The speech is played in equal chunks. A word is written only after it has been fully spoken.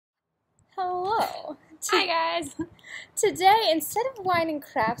Hello. Hi guys. Today, instead of wine and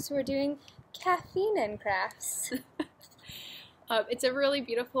crafts, we're doing caffeine and crafts. It's a really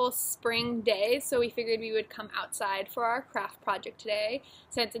beautiful spring day, so we figured we would come outside for our craft project today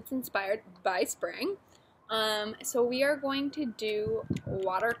since it's inspired by spring. So we are going to do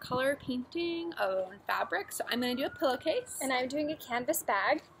watercolor painting on fabric. So I'm going to do a pillowcase. And I'm doing a canvas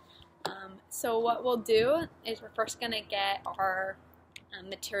bag. So what we'll do is we're first going to get our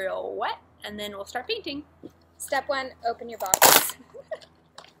material wet, and then we'll start painting. Step 1, open your box.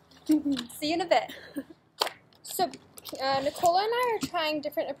 See you in a bit. So Nicola and I are trying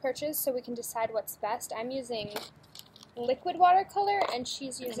different approaches so we can decide what's best. I'm using liquid watercolor and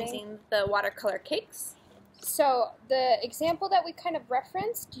she's using the watercolor cakes. So the example that we kind of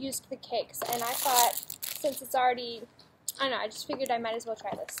referenced used the cakes, and I thought since it's already, I don't know, I just figured I might as well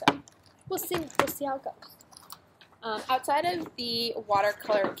try this. So we'll see how it goes. Outside of the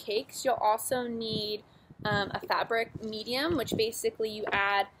watercolor cakes, you'll also need a fabric medium, which basically you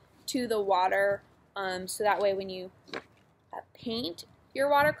add to the water, so that way when you paint your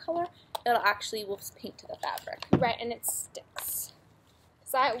watercolor, it'll actually will paint to the fabric. Right, and it sticks.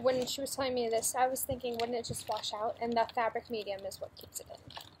 So when she was telling me this, I was thinking, wouldn't it just wash out? And the fabric medium is what keeps it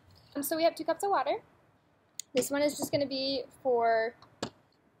in. So we have 2 cups of water. This one is just going to be for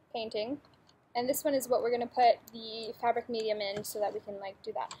painting. And this one is what we're going to put the fabric medium in so that we can, like,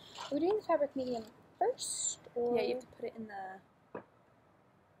 do that. Are we doing the fabric medium first? Or? Yeah, you have to put it in the... How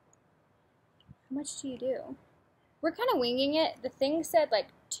much do you do? We're kind of winging it. The thing said, like,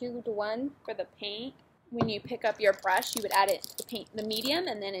 2 to 1. For the paint, when you pick up your brush, you would add it to paint the medium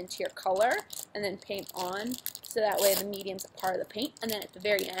and then into your color, and then paint on, so that way the medium's a part of the paint. And then at the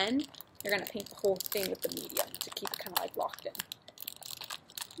very end, you're going to paint the whole thing with the medium to keep it kind of, like, locked in.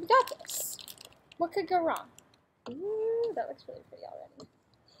 We got this. What could go wrong? Ooh, that looks really pretty already.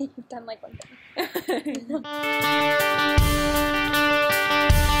 You've done like one thing. So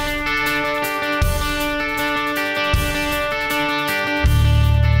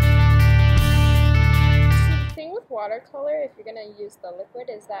the thing with watercolor, if you're going to use the liquid,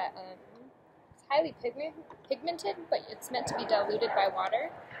 is that it's highly pigmented, but it's meant to be diluted by water.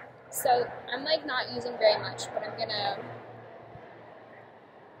 So I'm like not using very much, but I'm going to...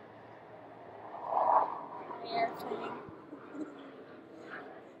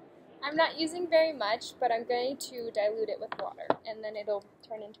 I'm not using very much, but I'm going to dilute it with water, and then it'll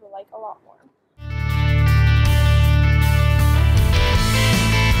turn into like a lot more.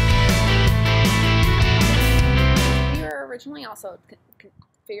 We were originally also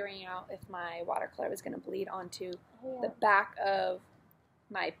figuring out if my watercolor was going to bleed onto the back of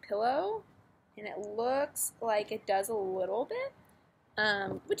my pillow, and it looks like it does a little bit.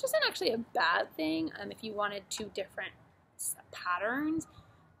 Which isn't actually a bad thing. If you wanted 2 different patterns,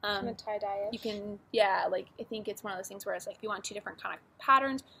 tie-dye-ish. you can, yeah, like, I think it's one of those things where it's like, if you want 2 different kind of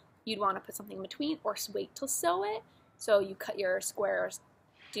patterns, you'd want to put something in between, or wait till sew it. So you cut your squares,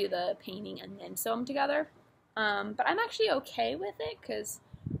 do the painting, and then sew them together. But I'm actually okay with it, because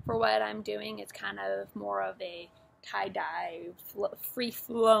for what I'm doing, it's kind of more of a tie-dye,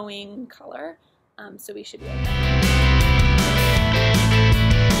 free-flowing color. So we should be okay.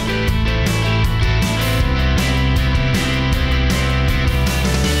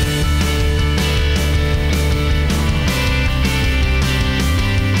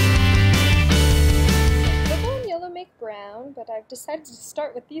 Brown, but I've decided to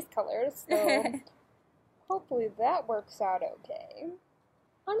start with these colors, so hopefully that works out okay.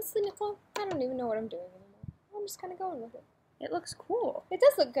 Honestly, Nicole, I don't even know what I'm doing anymore. I'm just kind of going with it. It looks cool. It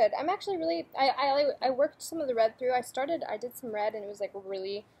does look good. I'm actually really, I worked some of the red through. I did some red, and it was like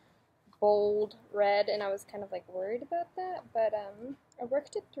really bold red, and I was kind of like worried about that, but I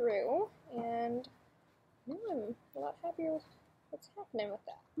worked it through, and I'm a lot happier with what's happening with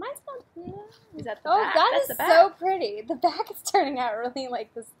that. Mine's not. Is that the back? That is so pretty. The back is turning out really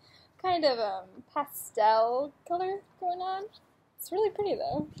like this kind of pastel color going on. It's really pretty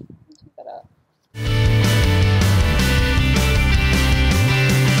though. Check that out.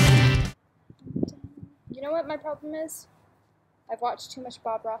 You know what my problem is? I've watched too much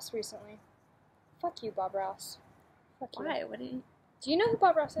Bob Ross recently. Fuck you, Bob Ross. Fuck you. Why? What do you... Do you know who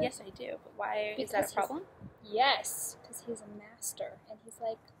Bob Ross is? Yes, I do. But why is that a problem? Yes, because he's a master, and he's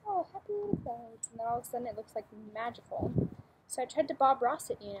like, oh, happy little clouds, and then all of a sudden it looks like magical. So I tried to Bob Ross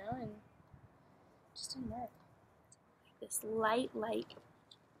it, you know, and it just didn't work. This light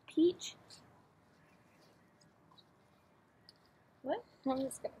peach. What? I'm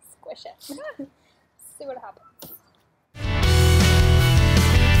just gonna squish it. See what happens.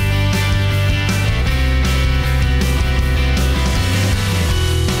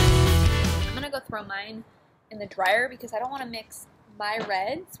 throw mine in the dryer because I don't want to mix my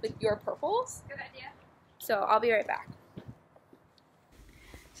reds with your purples. Good idea. So I'll be right back.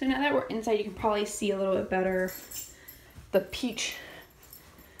 So now that we're inside, you can probably see a little bit better the peach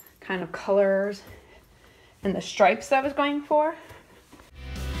kind of colors and the stripes that I was going for.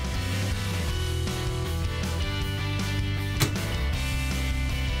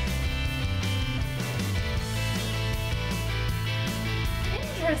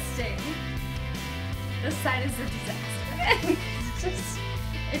 Interesting. This side is a disaster.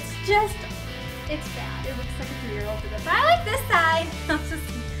 It's bad. It looks like a 3-year-old did it. But I like this side. I'll just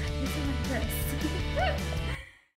use it like this.